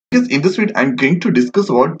Because in this video, I'm going to discuss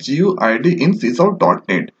about GUID in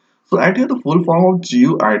C#.NET. So at here the full form of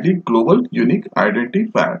GUID, Global Unique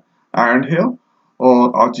Identifier, and here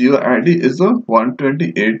our GUID is a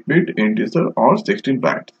 128-bit integer or 16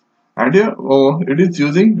 bytes, and here it is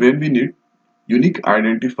using when we need unique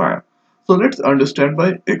identifier. So let's understand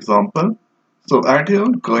by example. So at here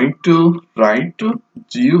I'm going to write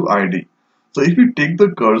GUID. So if you take the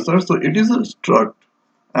cursor, so it is a struct,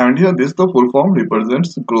 and here this the full form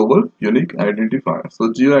represents global unique identifier. So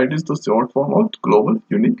GUID is the short form of global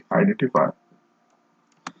unique identifier.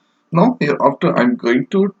 Now here after I'm going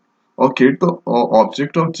to create the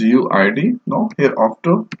object of GUID. Now here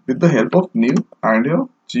after with the help of new and here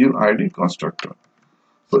GUID constructor.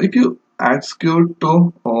 So if you execute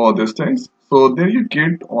these things, so there you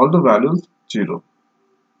get all the values 0.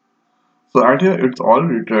 So at here it's all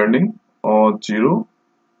returning 0.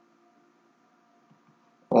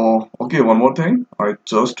 Oh, okay, one more thing. I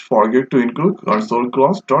just forget to include console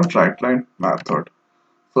class dot writeline method.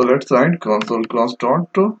 So let's write console class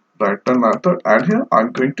dot writeline method, and here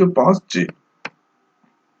I'm going to pass G.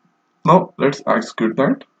 Now let's execute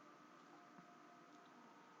that.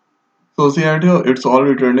 So see at here it's all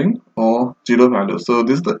returning 0 value. So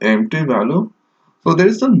this is the empty value. So there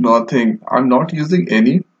is a nothing. I'm not using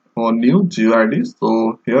any new GUID.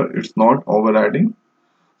 So here it's not overriding.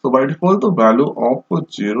 So by default, the value of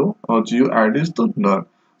 0 GUID is the null.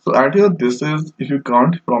 So at here, this is if you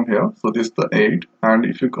count from here, so this is the 8, and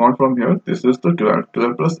if you count from here, this is the 12.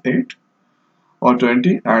 12 plus 8 or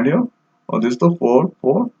 20, and here, this is the 4,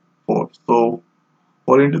 4, 4. So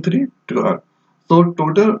 4 into 3, 12. So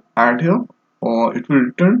total at here, it will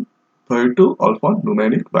return 32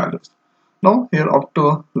 alphanumeric values. Now here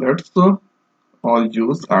after, let's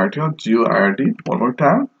use at here GUID one more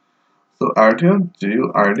time. So add here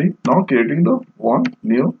GUID, now creating the one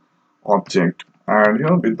new object, and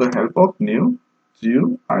here with the help of new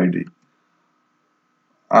GUID,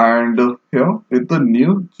 and here with the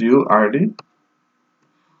new GUID.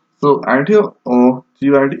 So add here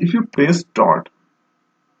GUID, if you press dot.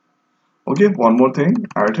 Okay, one more thing,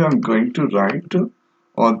 add here I'm going to write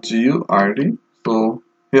GUID. So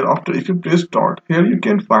here after if you press dot, here you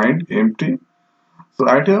can find empty. So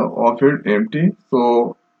add here of it empty.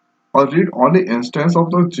 So or read only instance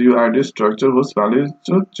of the GUID structure whose value is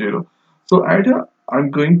 0. So at here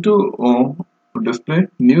I'm going to display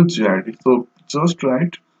new GUID. So just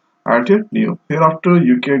write at here new. Hereafter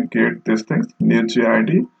you can get these things new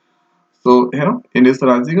GUID. So here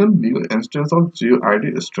initializing a new instance of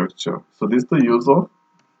GUID structure. So this is the use of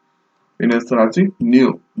initializing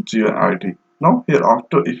new GUID. Now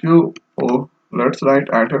hereafter if you let's write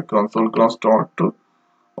at a console class dot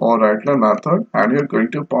or writeline method, and you're going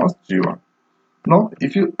to pass G1. Now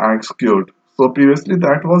if you execute, so previously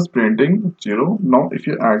that was printing 0. Now if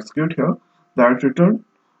you execute here, that return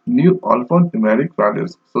new alphanumeric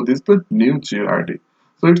values. So this is the new GUID.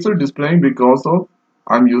 So it's a displaying because of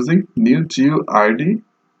I'm using new GUID,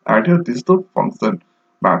 and here this is the function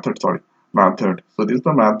method. So this is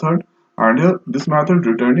the method, and here this method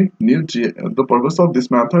returning new the purpose of this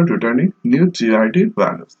method returning new GUID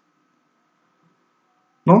values.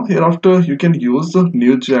 Now hereafter you can use the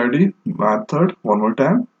new GID method one more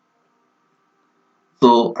time.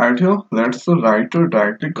 So at here let's write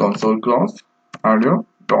directly console class and here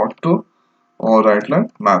dot or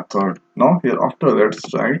writeline method. Now hereafter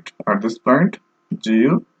let's write at this point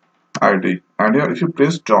GUID, and here if you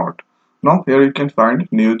press dot, now here you can find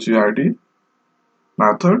new GID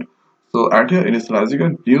method. So at here initializing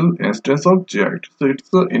a new instance of GID. So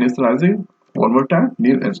it's initializing one more time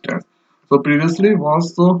new instance. So previously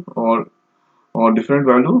was or different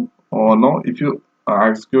value, or now if you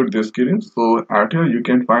execute this query, so at here you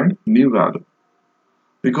can find new value,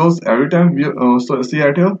 because every time we so see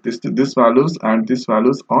at here this values and these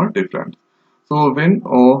values are different. So when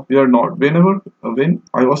we are not when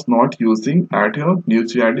I was not using at here new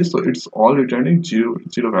GID, so it's all returning zero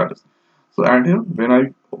values. So at here when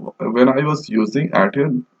I was using at here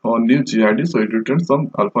new GID, so it returns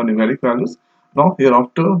some alphanumeric values. Now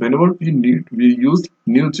hereafter whenever we use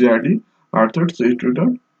new GID method, so it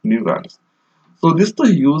return new values. So this is the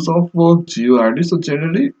use of GUID. So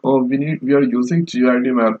generally we are using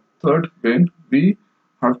GUID method when we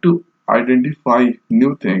have to identify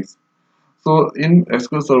new things. So in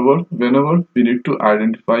SQL Server, whenever we need to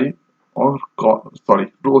identify or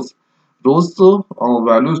rows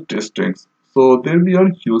values strings, so there we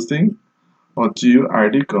are using a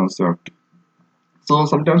GUID concept. So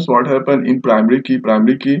sometimes what happen in primary key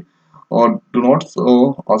or do not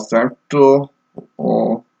accept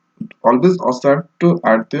always accept to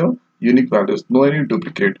add their unique values, no any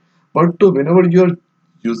duplicate. But whenever you are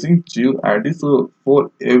using GUID. So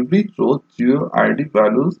for every row, GUID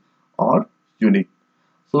values are unique.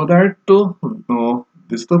 So that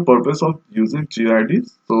this is the purpose of using GUID.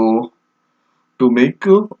 So to make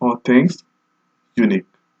things unique.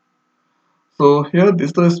 So here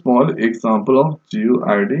this is a small example of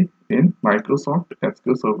GUID in Microsoft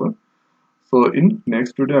SQL Server. So in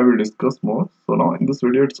next video I will discuss more. So now in this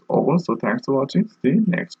video it's over. So thanks for watching. See you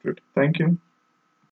next video. Thank you.